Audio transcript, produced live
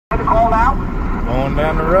call now? Going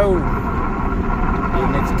down the road.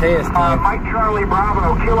 Getting its test in. Mike Charlie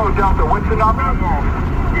Bravo, Kilo Delta. What's the number?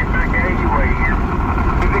 Get back at anyway here.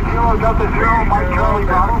 Is it Kilo Delta 0, Mike Charlie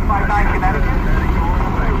Bravo, 59 Connecticut?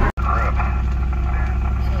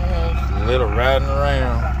 Just a little riding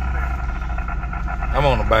around. I'm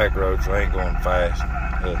on the back road, so I ain't going fast.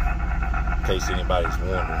 In case anybody's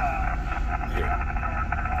wondering. Here.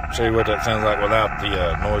 Show you what that sounds like without the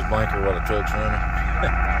noise blanker while the truck's running.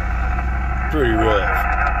 Pretty rough.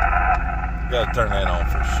 Gotta turn that on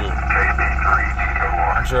for sure.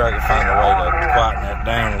 I'm sure I can find a way to quieten that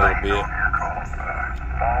down a little bit.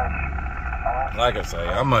 Like I say,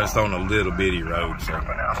 I'm just on a little bitty road, so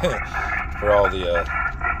for all the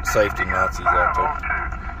safety Nazis out there.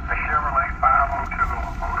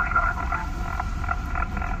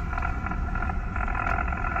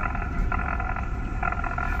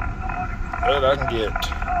 But I can get,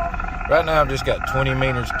 right now I've just got 20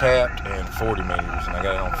 meters tapped and 40 meters, and I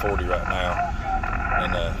got it on 40 right now.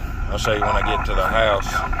 And I'll show you when I get to the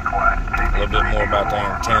house a little bit more about the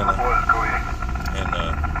antenna, and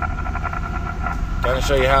kind of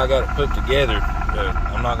show you how I got it put together.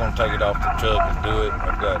 I'm not going to take it off the truck and do it.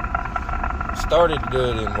 I've got started to do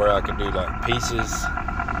it in where I could do like pieces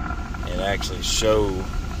and actually show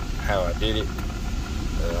how I did it.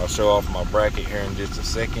 I'll show off my bracket here in just a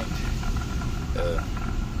second.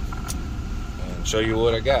 And show you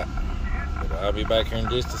what I got. But I'll be back here in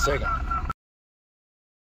just a second.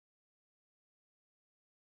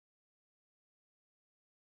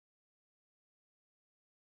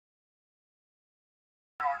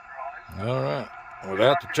 Alright,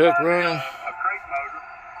 without the truck running,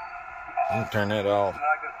 I'm gonna turn that off.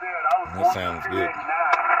 That sounds good.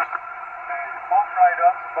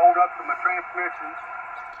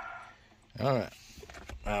 Alright,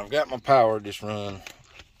 now I've got my power just run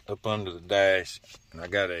up under the dash, and I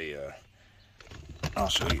got a, I'll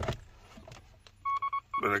show you,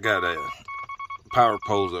 but I got a power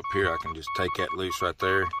poles up here. I can just take that loose right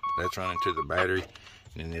there. That's running to the battery,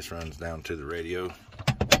 and then this runs down to the radio.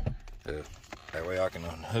 That way I can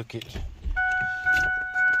unhook it.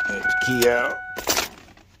 Take the key out.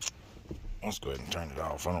 Let's go ahead and turn it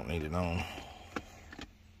off. I don't need it on.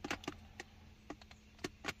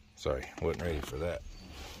 Sorry, wasn't ready for that.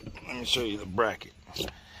 Let me show you the bracket.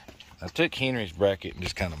 I took Henry's bracket and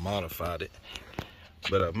just kind of modified it,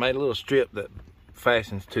 but I've made a little strip that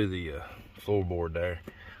fastens to the floorboard there.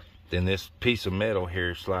 Then this piece of metal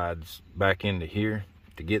here slides back into here.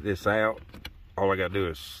 To get this out, all I gotta do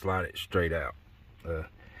is slide it straight out.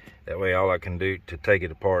 That way all I can do to take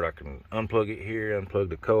it apart, I can unplug it here, unplug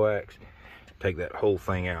the coax, take that whole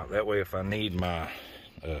thing out. That way if I need my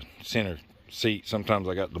center seat, sometimes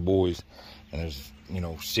I got the boys and there's, you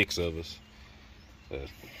know, 6 of us.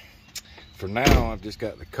 For now, I've just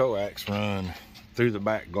got the coax run through the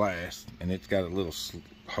back glass, and it's got a little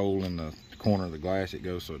hole in the corner of the glass it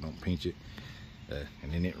goes so it don't pinch it.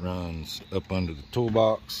 And then it runs up under the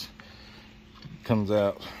toolbox, comes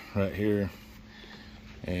out right here,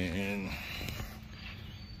 and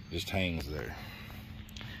just hangs there.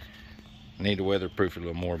 I need to weatherproof it a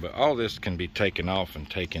little more, but all this can be taken off and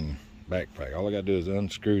taken backpack. All I gotta do is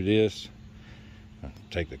unscrew this,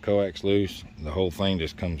 take the coax loose, and the whole thing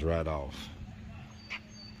just comes right off.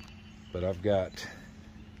 But I've got,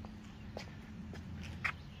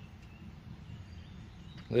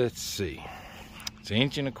 let's see, it's an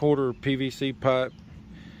 1¼ PVC pipe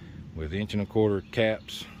with 1¼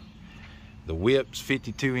 caps. The whip's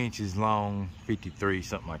 52 inches long, 53,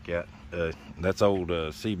 something like that. That's old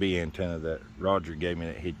CB antenna that Roger gave me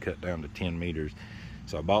that he'd cut down to 10 meters.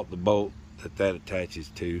 So I bought the bolt that attaches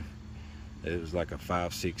to. It was like a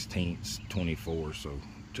 5/16 24, so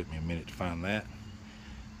it took me a minute to find that.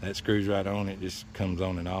 That screws right on. It just comes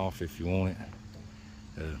on and off if you want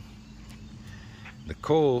it. The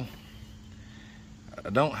coil, I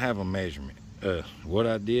don't have a measurement. What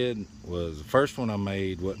I did was, the first one I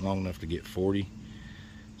made wasn't long enough to get 40,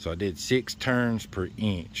 so I did 6 turns per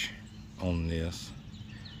inch on this,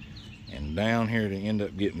 and down here to end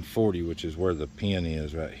up getting 40, which is where the pin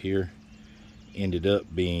is right here, ended up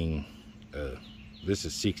being this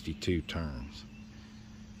is 62 turns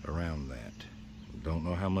around that. Don't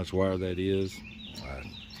know how much wire that is.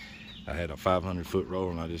 I had a 500-foot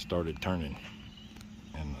roller and I just started turning,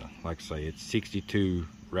 and like I say, it's 62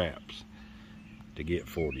 wraps to get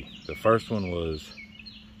 40. The first one was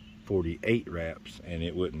 48 wraps and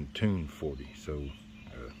it wouldn't tune 40. So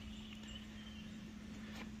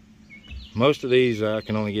most of these I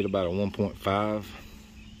can only get about a 1.5.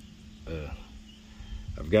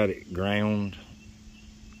 I've got it ground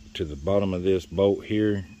to the bottom of this bolt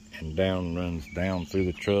here, and down runs down through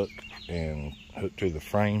the truck and hooked to the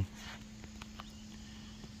frame.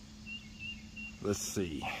 Let's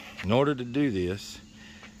see, in order to do this,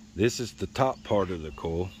 this is the top part of the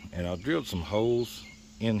coil, and I drilled some holes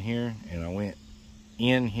in here, and I went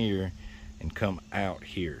in here and come out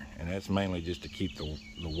here, and that's mainly just to keep the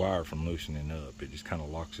wire from loosening up. It just kind of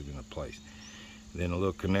locks it into place. Then a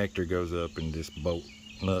little connector goes up, and this bolt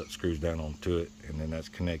nut screws down onto it, and then that's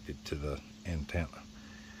connected to the antenna.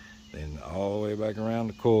 Then all the way back around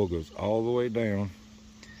the coil goes all the way down.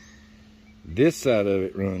 This side of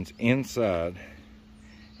it runs inside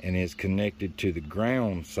and is connected to the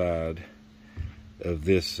ground side of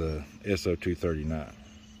this SO239.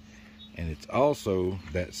 And it's also,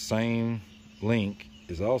 that same link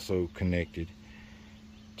is also connected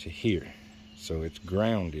to here. So it's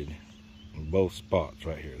grounded in both spots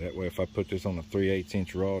right here. That way if I put this on a 3/8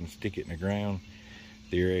 inch rod and stick it in the ground,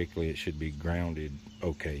 theoretically it should be grounded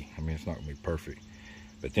okay. I mean, it's not gonna be perfect.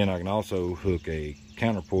 But then I can also hook a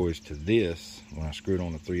counterpoise to this when I screw it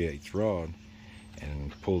on the 3/8 rod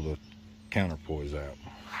and pull the counterpoise out.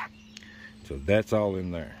 So that's all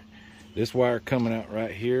in there. This wire coming out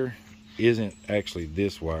right here isn't actually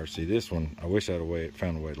this wire. See, this one, I wish I'd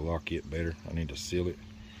found a way to lock it better. I need to seal it.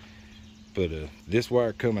 But this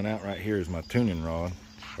wire coming out right here is my tuning rod,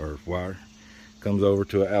 or wire. Comes over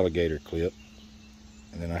to an alligator clip.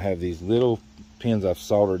 And then I have these little pins I've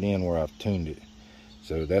soldered in where I've tuned it.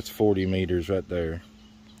 So that's 40 meters right there.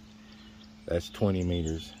 That's 20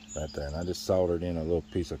 meters right there. And I just soldered in a little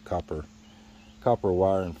piece of copper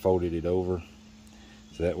wire and folded it over.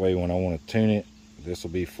 So that way when I want to tune it, this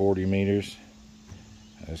will be 40 meters.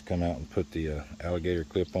 I just come out and put the alligator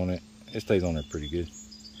clip on it. It stays on there pretty good.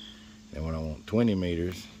 And when I want 20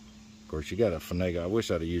 meters, of course you got to finagle. I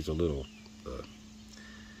wish I'd have used a little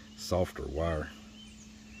softer wire.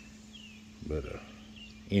 But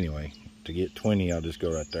anyway, to get 20, I'll just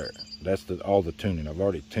go right there. That's all the tuning. I've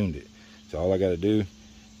already tuned it. So all I got to do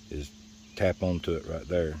is tap onto it right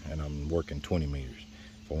there, and I'm working 20 meters.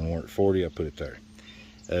 If I want to work 40, I put it there.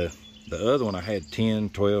 The other one, I had 10,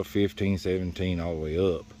 12, 15, 17, all the way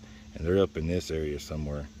up. And they're up in this area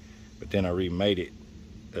somewhere. But then I remade it,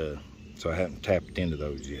 so I haven't tapped into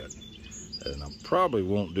those yet. And I probably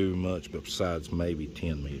won't do much besides maybe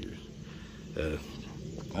 10 meters.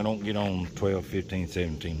 I don't get on 12, 15,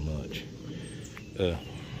 17 much.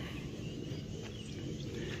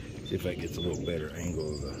 See if that gets a little better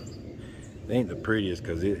angle of they ain't the prettiest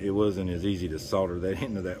because it wasn't as easy to solder that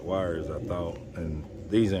into that wire as I thought. And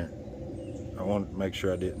these aren't, I want to make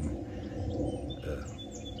sure I didn't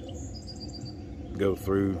go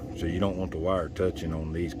through, so you don't want the wire touching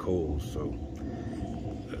on these coils. So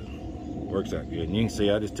works out good. And you can see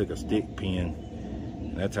I just took a stick pin,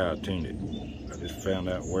 and that's how I tuned it. I just found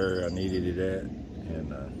out where I needed it at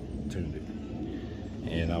and tuned it.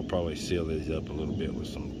 And I'll probably seal these up a little bit with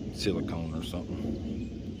some silicone or something.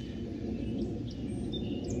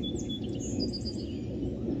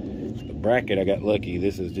 The bracket, I got lucky.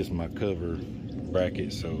 This is just my cover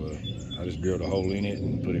bracket, so I just drilled a hole in it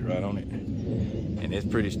and put it right on it. And it's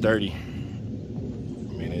pretty sturdy.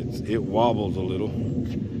 I mean, it wobbles a little,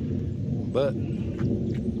 but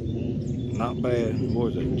not bad. Boy,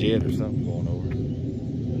 there's a jet or something going over.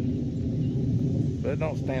 But it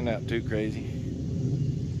don't stand out too crazy.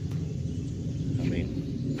 I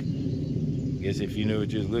mean, I guess if you knew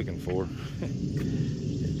what you was looking for,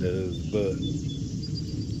 it does. But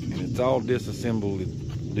and it's all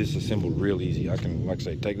disassembled real easy. I can, like I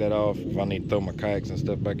say, take that off. If I need to throw my kayaks and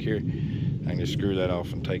stuff back here, I can just screw that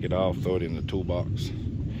off and take it off, throw it in the toolbox,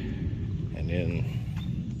 and then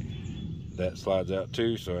that slides out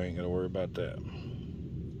too, so I ain't gotta worry about that.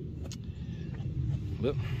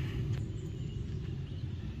 But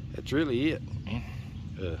that's really it, man.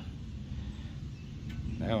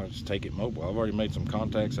 Now I just take it mobile. I've already made some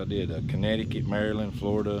contacts. I did Connecticut, Maryland,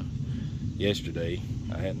 Florida yesterday.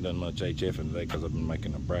 I hadn't done much HFing today because I've been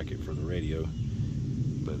making a bracket for the radio.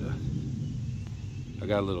 But I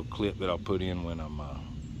got a little clip that I'll put in when I'm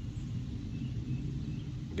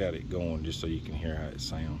got it going, just so you can hear how it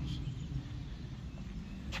sounds.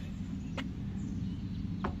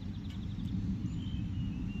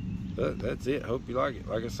 But that's it. Hope you like it.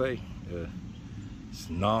 Like I say, it's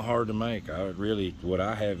not hard to make. What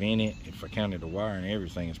I have in it, if I counted the wire and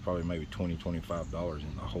everything, it's probably maybe $20, $25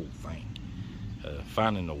 in the whole thing.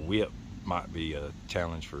 Finding the whip might be a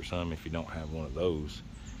challenge for some if you don't have one of those.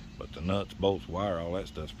 But the nuts, bolts, wire, all that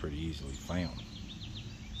stuff's pretty easily found.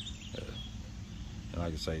 And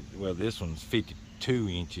like I say, well, this one's 52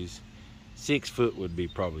 inches. 6 foot would be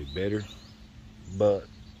probably better, but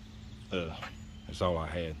that's all I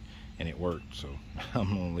had. and it worked, so I'm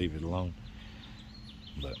gonna leave it alone.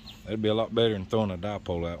 But that'd be a lot better than throwing a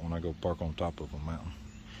dipole out when I go park on top of a mountain.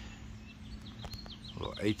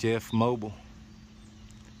 Little HF mobile.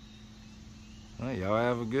 Well, y'all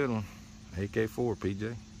have a good one. AK4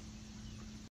 PJ.